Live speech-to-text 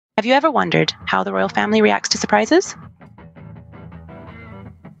Have you ever wondered how the royal family reacts to surprises?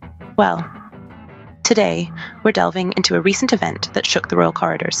 Well, today we're delving into a recent event that shook the royal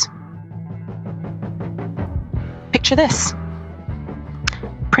corridors. Picture this.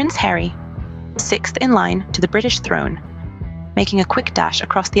 Prince Harry, sixth in line to the British throne, making a quick dash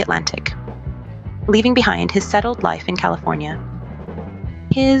across the Atlantic, leaving behind his settled life in California.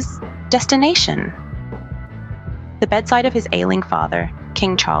 His destination, the bedside of his ailing father,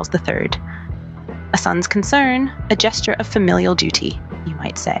 King Charles III. A son's concern, a gesture of familial duty, you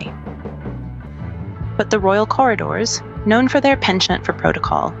might say. But the royal corridors, known for their penchant for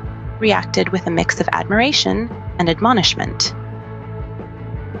protocol, reacted with a mix of admiration and admonishment.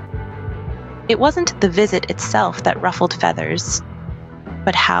 It wasn't the visit itself that ruffled feathers,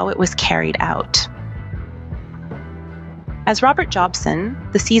 but how it was carried out. As Robert Jobson,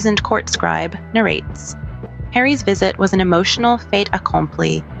 the seasoned court scribe, narrates, Harry's visit was an emotional fait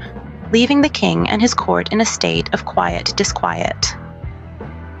accompli, leaving the king and his court in a state of quiet disquiet.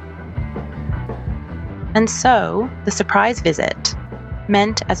 And so, the surprise visit,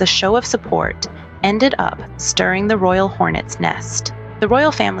 meant as a show of support, ended up stirring the royal hornet's nest. The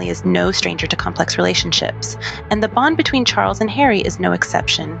royal family is no stranger to complex relationships, and the bond between Charles and Harry is no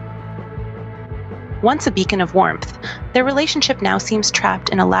exception. Once a beacon of warmth, their relationship now seems trapped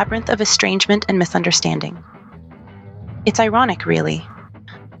in a labyrinth of estrangement and misunderstanding. It's ironic, really,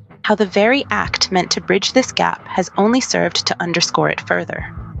 how the very act meant to bridge this gap has only served to underscore it further.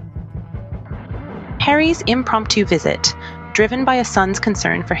 Harry's impromptu visit, driven by a son's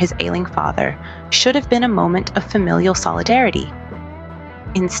concern for his ailing father, should have been a moment of familial solidarity.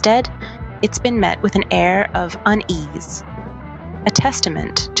 Instead, it's been met with an air of unease, a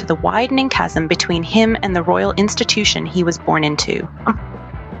testament to the widening chasm between him and the royal institution he was born into.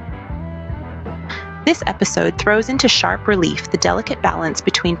 This episode throws into sharp relief the delicate balance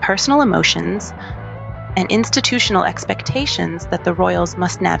between personal emotions and institutional expectations that the royals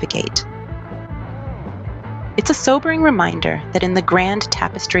must navigate. It's a sobering reminder that in the grand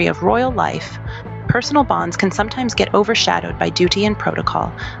tapestry of royal life, personal bonds can sometimes get overshadowed by duty and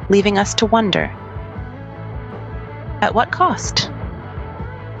protocol, leaving us to wonder, at what cost?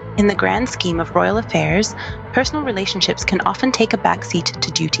 In the grand scheme of royal affairs, personal relationships can often take a backseat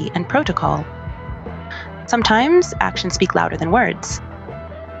to duty and protocol. Sometimes actions speak louder than words.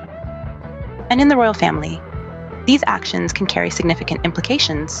 And in the royal family, these actions can carry significant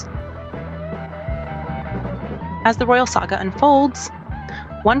implications. As the royal saga unfolds,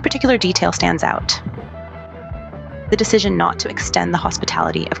 one particular detail stands out: the decision not to extend the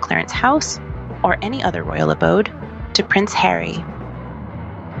hospitality of Clarence House or any other royal abode to Prince Harry.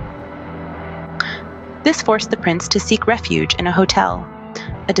 This forced the prince to seek refuge in a hotel,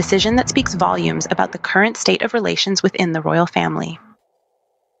 a decision that speaks volumes about the current state of relations within the royal family.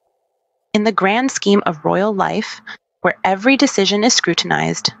 In the grand scheme of royal life, where every decision is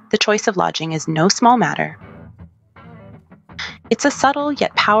scrutinized, the choice of lodging is no small matter. It's a subtle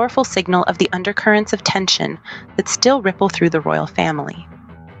yet powerful signal of the undercurrents of tension that still ripple through the royal family.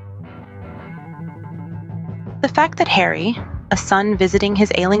 The fact that Harry, a son visiting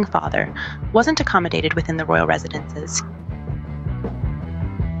his ailing father, wasn't accommodated within the royal residences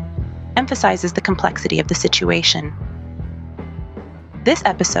emphasizes the complexity of the situation. This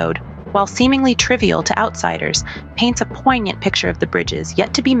episode, while seemingly trivial to outsiders, paints a poignant picture of the bridges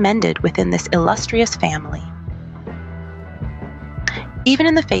yet to be mended within this illustrious family. Even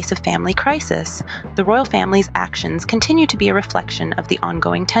in the face of family crisis, the royal family's actions continue to be a reflection of the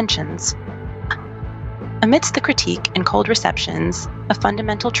ongoing tensions. Amidst the critique and cold receptions, a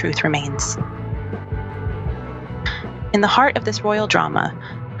fundamental truth remains. In the heart of this royal drama,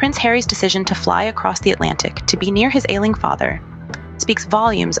 Prince Harry's decision to fly across the Atlantic to be near his ailing father speaks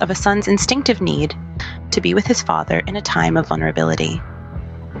volumes of a son's instinctive need to be with his father in a time of vulnerability.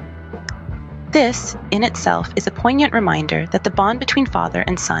 This, in itself, is a poignant reminder that the bond between father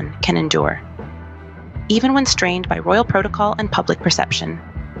and son can endure, even when strained by royal protocol and public perception.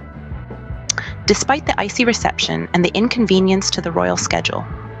 Despite the icy reception and the inconvenience to the royal schedule,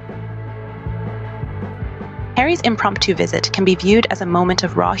 Harry's impromptu visit can be viewed as a moment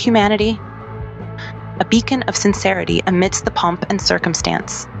of raw humanity, a beacon of sincerity amidst the pomp and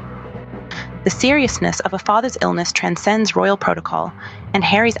circumstance. The seriousness of a father's illness transcends royal protocol, and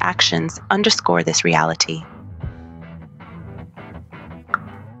Harry's actions underscore this reality.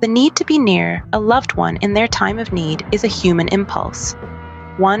 The need to be near a loved one in their time of need is a human impulse,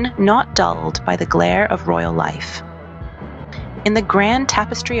 one not dulled by the glare of royal life. In the grand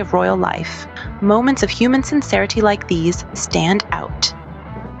tapestry of royal life, moments of human sincerity like these stand out.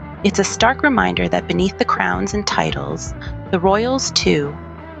 It's a stark reminder that beneath the crowns and titles, the royals, too,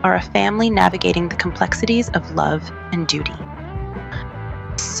 are a family navigating the complexities of love and duty.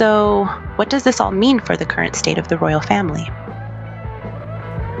 So, what does this all mean for the current state of the royal family?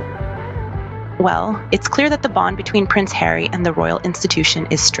 Well, it's clear that the bond between Prince Harry and the royal institution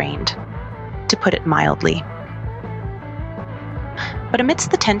is strained, to put it mildly. But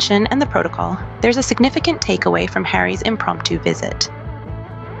amidst the tension and the protocol, there's a significant takeaway from Harry's impromptu visit.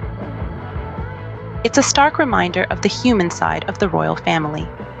 It's a stark reminder of the human side of the royal family.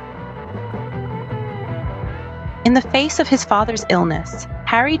 In the face of his father's illness,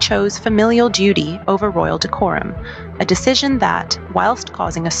 Harry chose familial duty over royal decorum, a decision that, whilst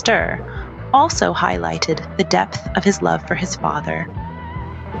causing a stir, also highlighted the depth of his love for his father.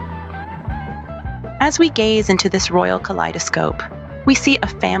 As we gaze into this royal kaleidoscope, we see a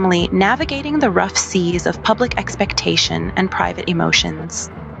family navigating the rough seas of public expectation and private emotions.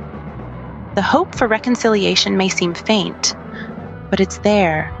 The hope for reconciliation may seem faint, but it's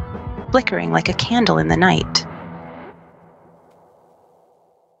there, flickering like a candle in the night.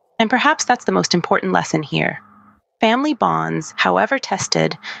 And perhaps that's the most important lesson here. Family bonds, however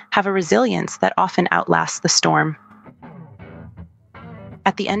tested, have a resilience that often outlasts the storm.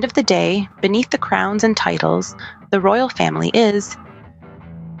 At the end of the day, beneath the crowns and titles, the royal family is,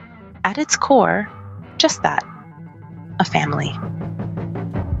 at its core, just that, a family.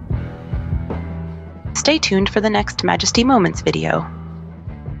 Stay tuned for the next Majesty Moments video.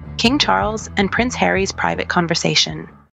 King Charles and Prince Harry's private conversation.